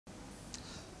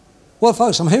Well,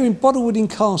 folks, I'm here in Bodelwyddan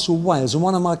Castle, Wales, on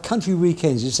one of my country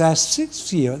weekends. It's our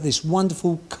 6th year at this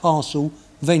wonderful castle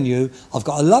venue. I've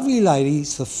got a lovely lady.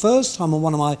 It's the first time on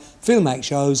one of my Phil Mack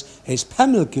shows. It's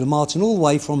Pamela Gilmartin, all the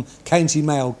way from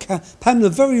Co.Mayo.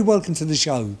 Pamela, very welcome to the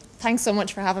show. Thanks so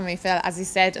much for having me, Phil. As you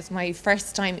said, it's my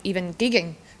first time even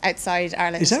gigging outside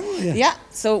Ireland. Is that right? Yeah. Yeah,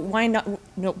 so why not?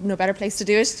 No better place to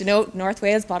do it. You know, North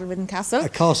Wales, Bodelwyddan Castle. A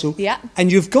castle. Yeah.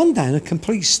 And you've gone down a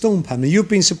complete storm, Pamela. You've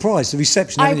been surprised, the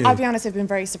reception, haven't you? I'll be honest, I've been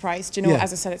very surprised. You know, Yeah.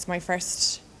 as I said, it's my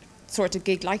first sort of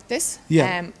gig like this.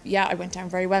 Yeah. Yeah, I went down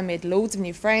very well, made loads of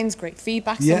new friends, great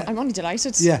feedback. So Yeah. I'm only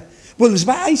delighted. Yeah. Well, there's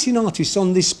about 18 artists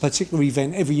on this particular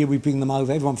event. Every year we bring them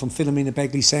over. Everyone from Philomena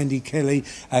Begley, Sandy Kelly,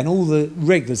 and all the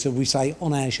regulars that we say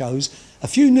on our shows. A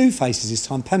few new faces this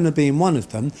time, Pamela being one of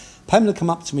them. Pamela come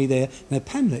up to me there. Now,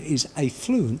 Pamela is a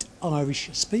fluent Irish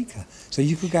speaker. So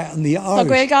you could go out on the Irish. So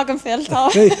great gagging, Phil.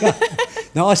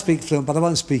 No, I speak fluent, but I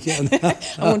won't speak it.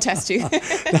 I won't test you.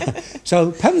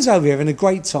 So Pamela's over here having a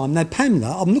great time. Now,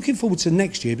 Pamela, I'm looking forward to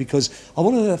next year because I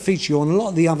want to feature you on a lot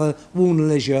of the other Warner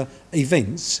Leisure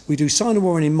events. We do Sign of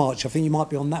Warren in March. I think you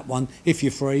might be on that one if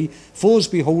you're free.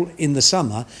 Thorsby Hall in the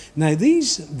summer. Now,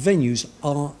 these venues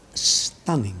are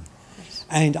stunning.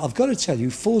 And I've got to tell you,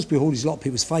 Thorsby Hall is a lot of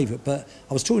people's favourite, but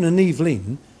I was talking to Neve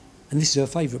Lynn, and this is her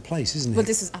favourite place, isn't it? Well,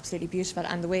 this is absolutely beautiful,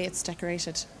 and the way it's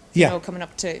decorated, Yeah. you know, coming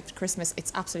up to Christmas,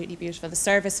 it's absolutely beautiful. The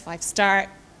service, 5-star,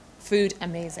 food,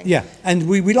 amazing. Yeah, and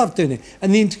we love doing it.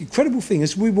 And the incredible thing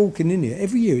is, we're walking in here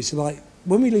every year. It's like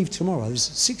when we leave tomorrow, there's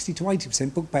 60 to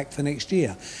 80% booked back for next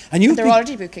year. And They're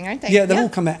already booking, aren't they? Yeah, they're all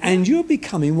coming out, and you're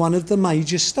becoming one of the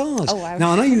major stars. Oh, wow.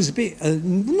 Now I know you was a bit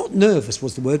not nervous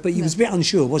was the word, but you was a bit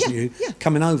unsure, wasn't Yeah, you? yeah.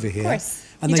 coming over here. Of course.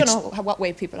 And You they don't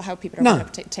know how people are No. going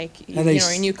to take you, And you they know,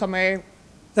 a newcomer.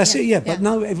 That's Yeah, it, yeah. But yeah.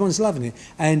 no, everyone's loving it.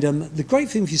 And the great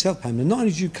thing for yourself, Pamela, not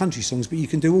only do you do country songs, but you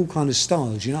can do all kind of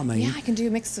styles. You know what I mean? Yeah, I can do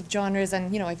a mix of genres,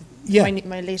 and you know, Yeah.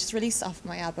 my latest release off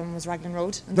my album was Raglan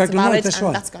Road, and Raglan it's a ballad, Road, that's and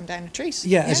right. that's gone down a treat.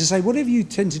 Yeah, as I say, whatever you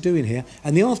tend to do in here,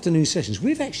 and the afternoon sessions,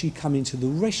 we've actually come into the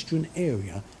restaurant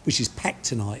area, which is packed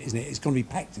tonight, isn't it? It's going to be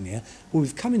packed in here. Well,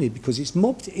 we've come in here because it's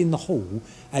mobbed in the hall,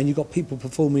 and you've got people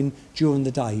performing during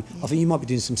the day. I think you might be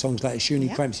doing some songs later, Shirley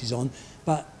Cramps is on.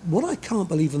 But what I can't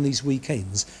believe on these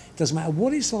weekends, it doesn't matter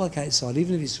what it's like outside,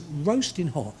 even if it's roasting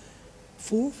hot,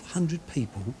 400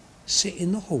 people sit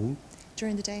in the hall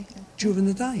During the day. Yeah. during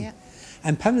the day. Yeah.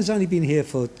 And Pamela's only been here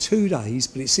for 2 days,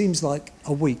 but it seems like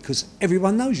a week because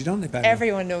everyone knows you, don't they, Pamela?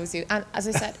 Everyone knows you, and as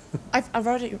I said, I've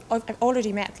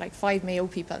already met like 5 Mayo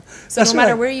people. So That's no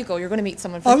matter right. where you go, you're going to meet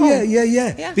someone from home.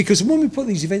 Yeah. Because when we put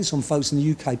these events on, folks, in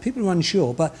the UK, people are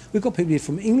unsure, but we've got people here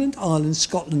from England, Ireland,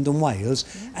 Scotland and Wales,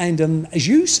 and as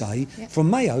you say, from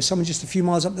Mayo, someone just a few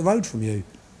miles up the road from you.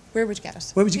 Where would you get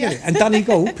it? Where would you get it? And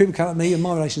Donegal, people come at me, and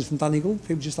my relations from Donegal,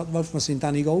 people just up the road from us in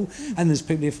Donegal, and there's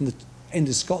people here from the end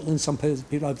of Scotland, some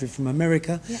people over here from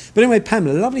America. Yeah. But anyway,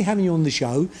 Pamela, lovely having you on the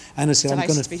show, and I said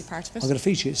Delighted to be part of it. I'm going to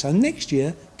feature it. So next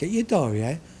year, get your diary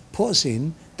out, put us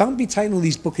in, don't be taking all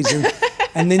these bookings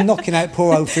and then knocking out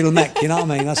poor old Phil Mack, you know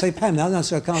what I mean? I say, Pamela, no,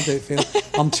 sir, I can't do it, Phil.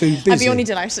 I'm too busy. I'd be only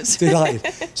delighted.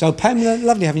 Delighted. So, Pamela,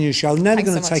 lovely having you on the show. Now we're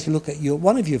going to so take much. a look at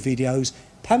one of your videos,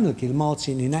 Pamela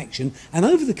Gilmartin in action. And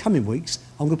over the coming weeks,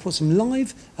 I'm going to put some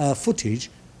live footage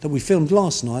that we filmed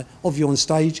last night of you on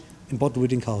stage in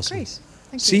Bodelwyddan Castle. Great.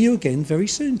 Thank you. See you again very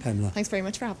soon, Pamela. Thanks very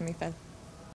much for having me, Phil.